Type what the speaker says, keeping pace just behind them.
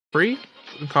free. It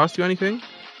doesn't cost you anything.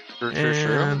 Sure.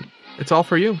 It's all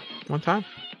for you. One time.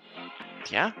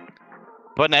 Yeah.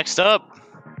 But next up,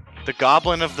 the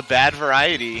Goblin of the bad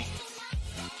variety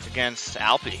against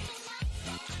Alpi.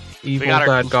 Evil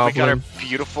bad goblin. We got our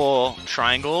beautiful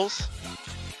triangles.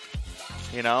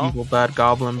 You know? Evil bad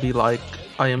goblin be like,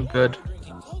 I am good.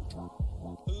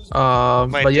 Wait,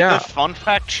 but yeah. Did the fun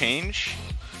fact change?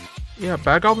 Yeah,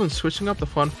 Bad Goblin's switching up the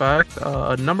fun fact.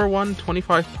 Number 1,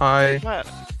 25 pi. What?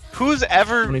 Who's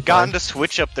ever 25. gotten to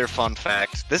switch up their fun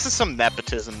fact? This is some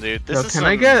nepotism, dude. This is can some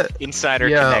I get insider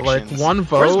like connections. one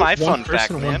vote? Where's my one fun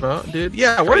fact, person, man? one vote, dude.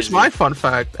 Yeah, where's my fun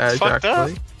fact, Edge? Fucked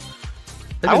Actually,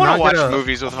 I want to watch get a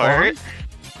movies with award? heart.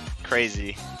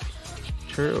 Crazy.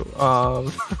 True.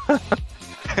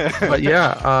 But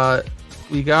yeah,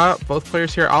 we got both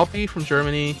players here. Alpi from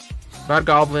Germany, Bad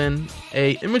Goblin,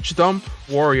 a image dump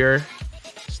warrior,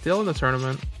 still in the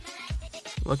tournament,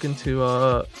 looking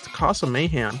to cause some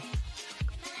mayhem.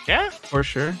 Yeah, for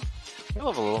sure.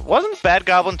 Wasn't Bad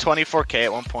Goblin 24K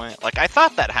at one point? Like I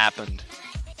thought that happened.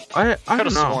 I could have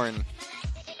don't know. sworn.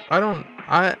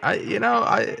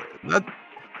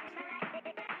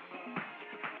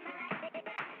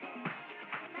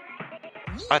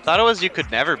 I thought it was you could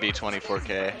never be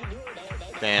 24K.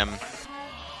 Damn.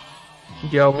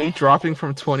 Yo, me dropping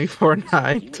from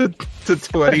 24-9 to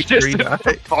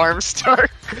 23-9. Farm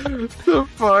start. The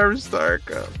farm start.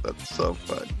 God, that's so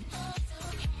fun.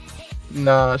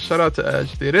 Nah, shout out to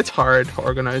Edge, dude. It's hard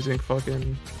organizing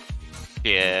fucking.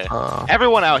 Yeah.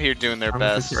 Everyone out here doing their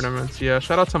best. Tournaments. Yeah.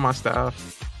 Shout out to my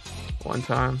staff. One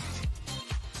time.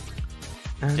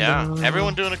 And, yeah.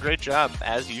 Everyone doing a great job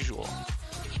as usual.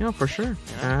 Yeah, for sure.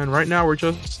 Yeah. And right now we're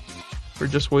just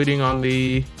waiting on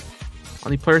the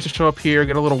players to show up here,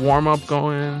 get a little warm up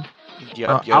going.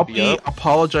 Alpi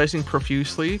apologizing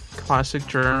profusely. Classic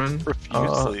German.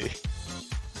 Profusely.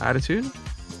 Attitude.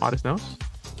 Modest nose.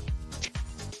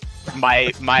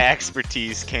 My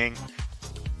expertise, King.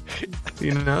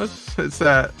 You know, it's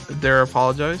that they're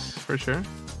apologize for sure.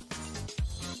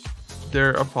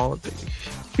 They're apology.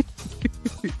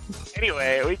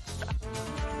 Anyway,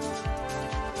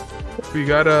 we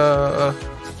got the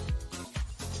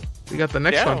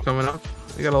next one coming up.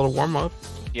 We got a little warm up.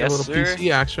 Yes, a little sir.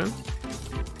 PC action.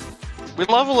 We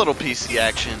love a little PC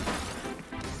action.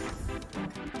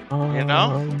 You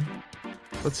know?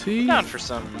 Let's see. Down for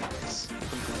some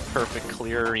perfect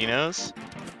clear arenas.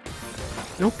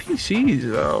 No PCs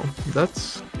though.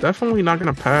 That's definitely not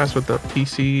gonna pass with the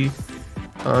PC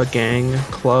gang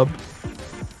club.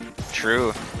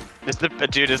 True. Is the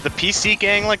PC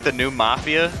gang like the new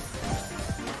mafia?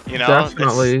 You know,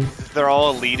 definitely. They're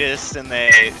all elitist and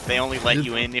they only let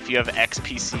you in if you have X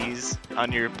PCs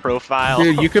on your profile.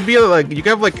 Dude, you could be like, you could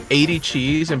have like 80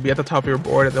 cheese and be at the top of your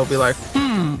board, and they'll be like,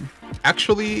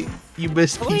 actually, you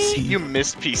missed PC. You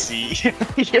missed PC.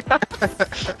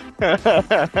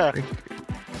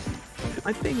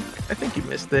 I think you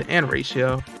missed it, and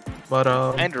ratio, but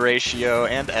and ratio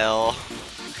and L.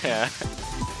 Yeah.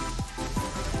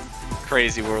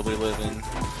 Crazy world we live in.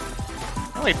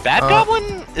 Oh wait, Bad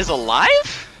Goblin is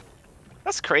alive?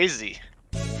 That's crazy.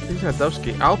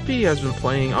 Dubsky. Alpi has been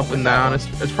playing up and down.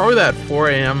 It's probably that 4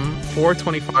 a.m.,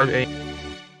 4:25 a.m.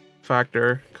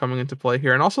 factor coming into play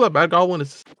here, and also that Bad Goblin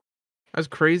has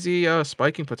crazy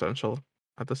spiking potential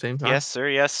at the same time. Yes, sir.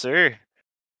 Yes, sir.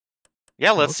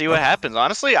 Yeah, let's see what happens.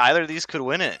 Honestly, either of these could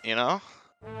win it. You know.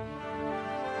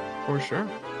 For sure.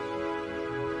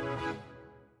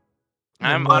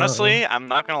 I'm honestly, I'm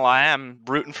not gonna lie, I'm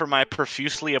rooting for my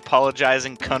profusely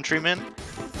apologizing countrymen.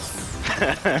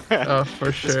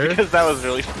 For sure. Just because that was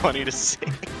really funny to say.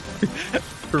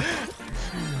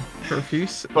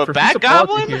 Profuse. But Bad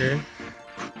Goblin here.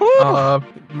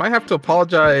 Might have to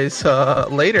apologize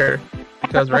later,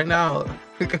 because right now,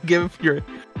 give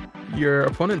your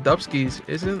opponent Dubskis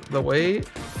isn't the way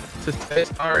to say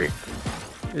sorry.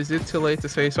 Is it too late to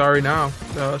say sorry now?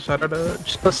 Shout out to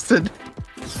Justin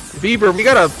Bieber. We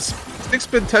got a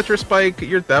 6-spin Tetris spike.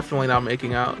 You're definitely not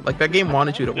making out. Like, that game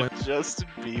wanted you to win. Justin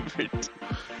Bieber.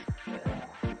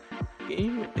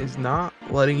 Game is not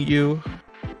letting you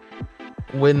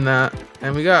win that.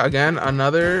 And we got, again,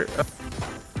 another...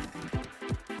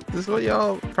 This is what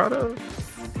y'all proud of?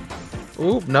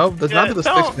 Ooh, no, that's not to the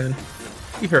 6-spin.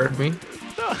 He heard me.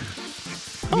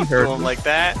 He heard me. Like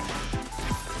that.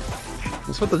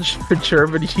 That's what the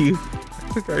German youth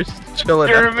are chilling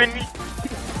Germany.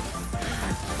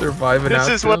 They're vibing this out.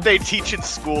 This is what they teach in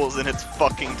schools, and it's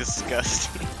fucking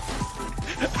disgusting.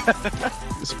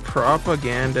 It's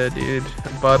propaganda, dude.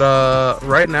 But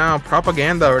right now,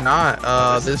 propaganda or not,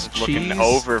 this cheese looking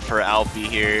over for Alpi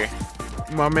here.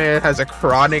 My man has a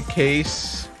chronic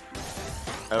case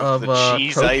of the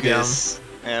cheese-itis.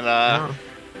 And yeah.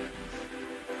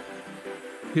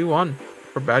 2-1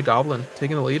 for Badgoblin,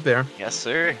 taking the lead there. Yes,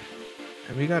 sir.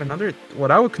 And we got another,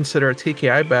 what I would consider a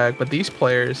TKI bag, but these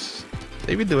players,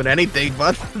 they be doing anything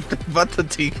but the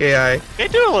TKI. They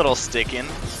do a little sticking.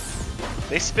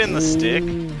 They spin the stick.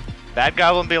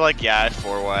 Badgoblin be like, yeah,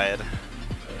 4 wide.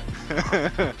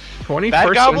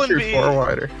 21st century 4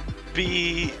 wider.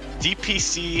 Be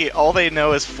DPC, all they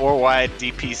know is 4 wide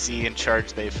DPC and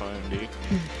charge they phone, dude.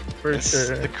 For It's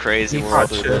sure. the crazy Eat world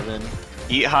hot we chip. live in.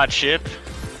 Eat hot chip,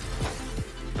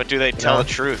 but do they tell the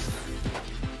truth?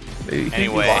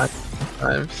 Anyway.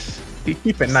 Sometimes. He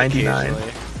keep it 99.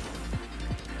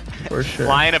 For sure.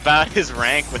 Lying about his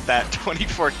rank with that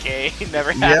 24k he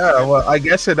never had. Yeah, well, I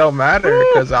guess it don't matter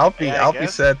because Alpi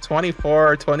guess. said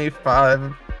 24,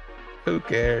 25. Who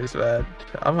cares, man?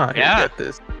 I'm out here to get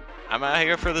this. I'm out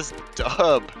here for this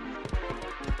dub.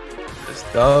 This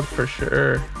dub for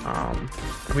sure.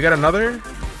 We got another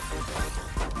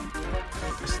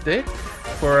stick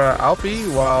for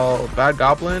Alpi while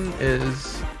Badgoblin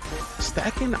is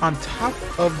stacking on top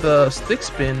of the stick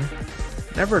spin.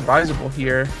 Never advisable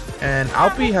here. And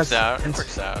Alpi has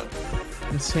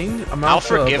insane amounts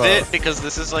I'll forgive it because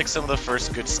this is like some of the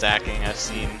first good stacking I've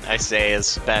seen. I say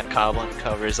as Badgoblin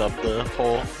covers up the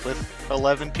hole with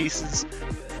 11 pieces.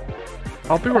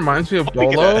 Alpi reminds me of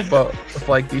Bolo, but with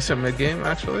like decent mid game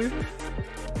actually,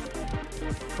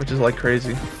 which is like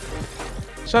crazy.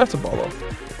 Shout out to Bolo.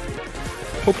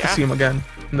 Hope to see him again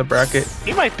in the bracket.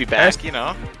 He might be back, you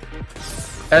know.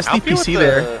 SDPC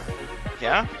there.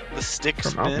 Yeah, the stick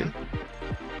spin.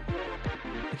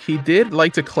 He did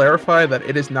like to clarify that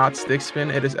it is not stick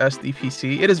spin, it is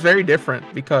SDPC. It is very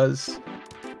different because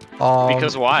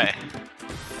because why?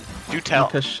 Do tell.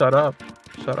 Because shut up.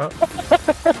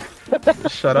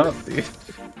 Shut up, dude.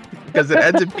 Because it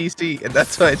ends in PC and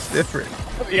that's why it's different.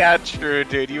 Yeah, true,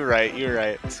 dude. You're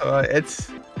right. So it's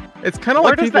kind of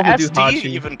like people who do Hachi. Where does the SD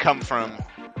even come from?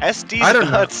 SD's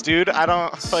nuts, dude. I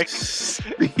don't like.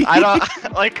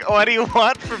 Like. What do you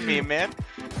want from me, man?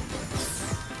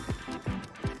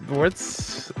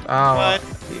 What's what?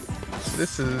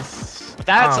 This is.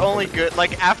 That's only good.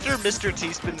 Like after Mr.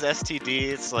 T spins STD,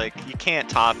 it's like you can't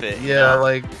top it. Yeah,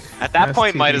 like at that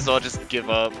point, might as well just give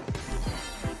up.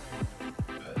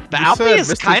 The Alpi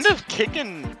is kind of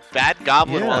kicking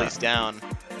Badgoblin while he's down.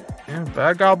 Yeah,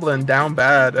 Badgoblin down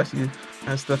bad,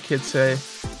 as the kids say.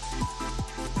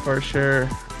 For sure.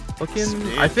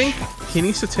 I think he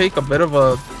needs to take a bit of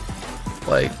a,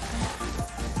 like,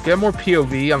 get more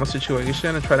POV on the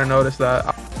situation and try to notice that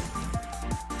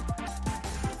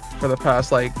for the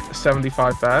past, like,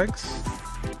 75 bags.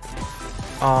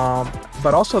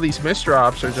 But also these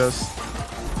misdrops are just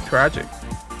tragic.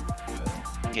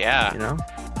 Yeah. You know?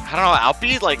 I don't know,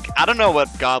 Alpi, like, I don't know what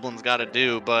Goblin's got to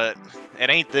do, but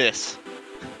it ain't this.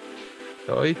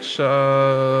 Deutsch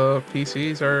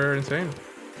PCs are insane.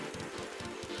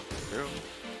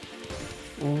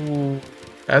 Ooh.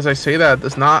 As I say that,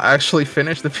 does not actually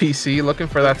finish the PC. Looking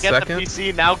for that second. The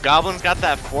PC, now Goblin's got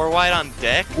that 4 wide on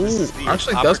deck. Ooh,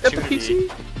 actually does get the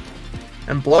PC.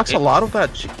 And blocks a lot of that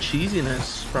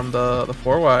cheesiness from the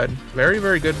 4 wide. Very,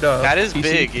 very good that is PC.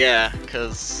 Big, yeah,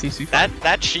 because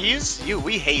that cheese,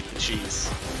 we hate the cheese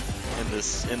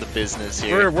in the business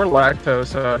here. We're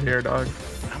lactose out here, dog.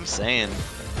 I'm saying.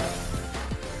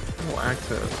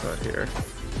 Lactose out here.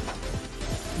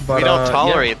 But, we don't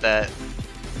tolerate that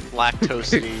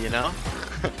lactosity, you know?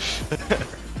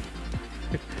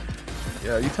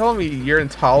 Yeah, you telling me you're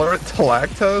intolerant to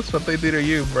lactose? What they do to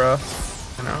you, bro?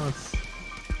 You know, it's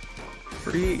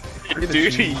free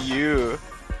do to you.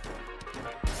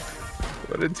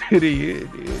 What it do to you,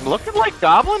 dude? Looking like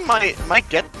Goblin might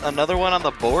get another one on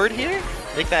the board here.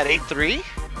 Make that 8-3.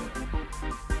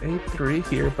 8-3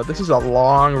 here, but this is a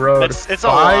long road. It's a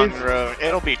long road.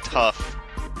 It'll be tough.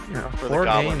 Yeah, for the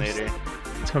Goblinator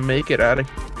to make it out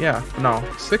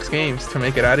of 6 games to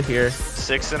make it out of here.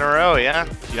 6 in a row, yeah.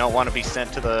 You don't want to be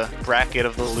sent to the bracket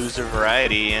of the loser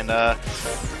variety, and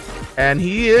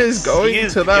he is going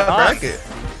to that bracket.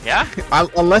 Yeah.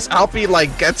 Unless Alpi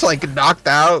gets knocked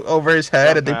out over his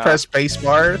head and they press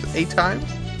spacebar 8 times.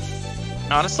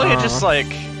 Honestly, it's just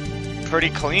pretty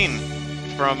clean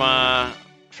from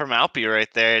Alpi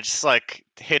right there. It just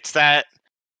hits that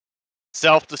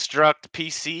self-destruct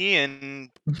PC and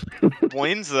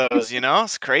wins those, you know?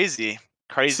 It's crazy.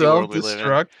 Crazy world we live in.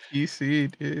 Self-destruct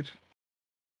PC, dude.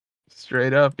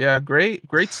 Straight up. Yeah, great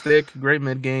stick, great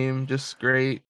mid game, just great